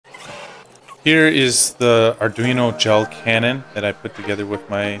Here is the Arduino gel cannon that I put together with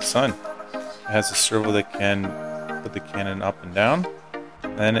my son. It has a servo that can put the cannon up and down.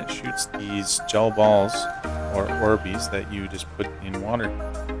 And then it shoots these gel balls, or Orbeez, that you just put in water.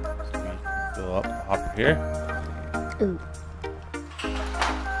 So we can fill up the hopper here. Ooh.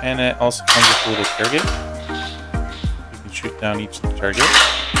 And it also comes with a little target. You can shoot down each of the target.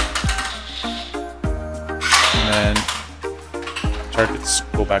 And then targets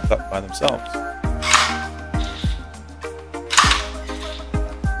go back up by themselves.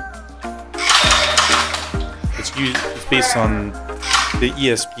 It's based on the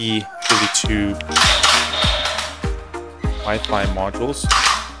ESP32 Wi-Fi modules,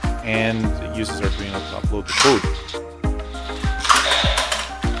 and it uses Arduino to upload the code.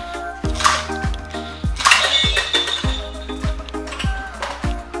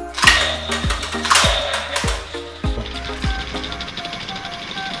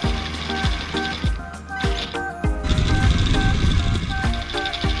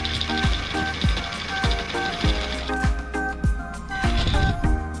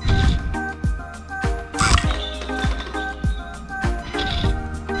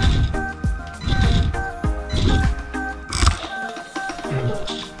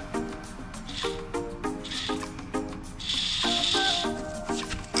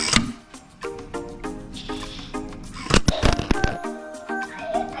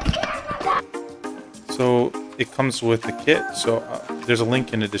 So it comes with a kit, so there's a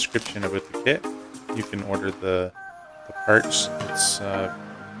link in the description about the kit. You can order the parts,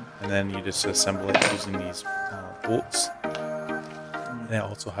 and then you just assemble it using these bolts. And it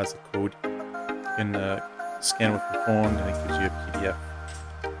also has a code. You can scan with your phone, and it gives you a PDF.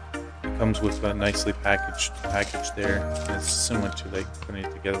 It comes with a nicely packaged package there. And it's similar to like putting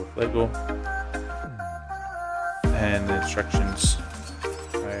it together with Lego. And the instructions.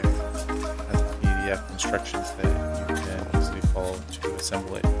 Instructions that you can easily follow to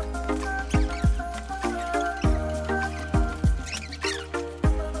assemble it.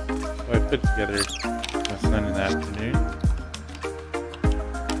 So I put it together with my son in the afternoon.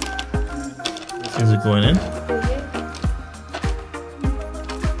 Is it going in?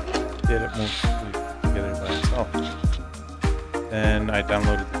 Get it mostly together by itself. Then I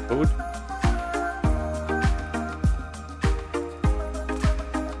downloaded the code.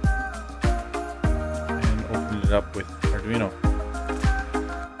 Up with Arduino.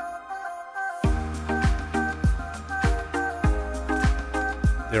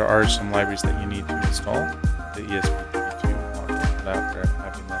 There are some libraries that you need to install. The ESP32 module, but after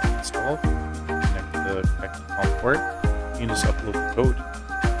having that installed, connect the correct COM port, you can just upload the code.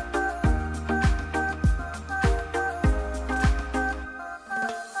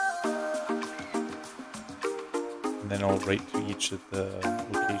 And then I'll write to each of the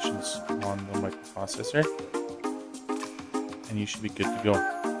locations on the microprocessor. And you should be good to go.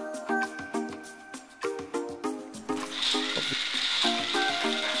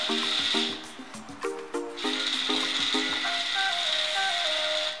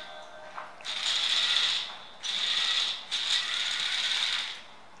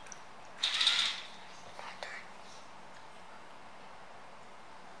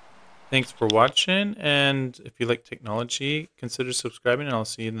 Thanks for watching, and if you like technology, consider subscribing, and I'll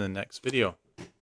see you in the next video.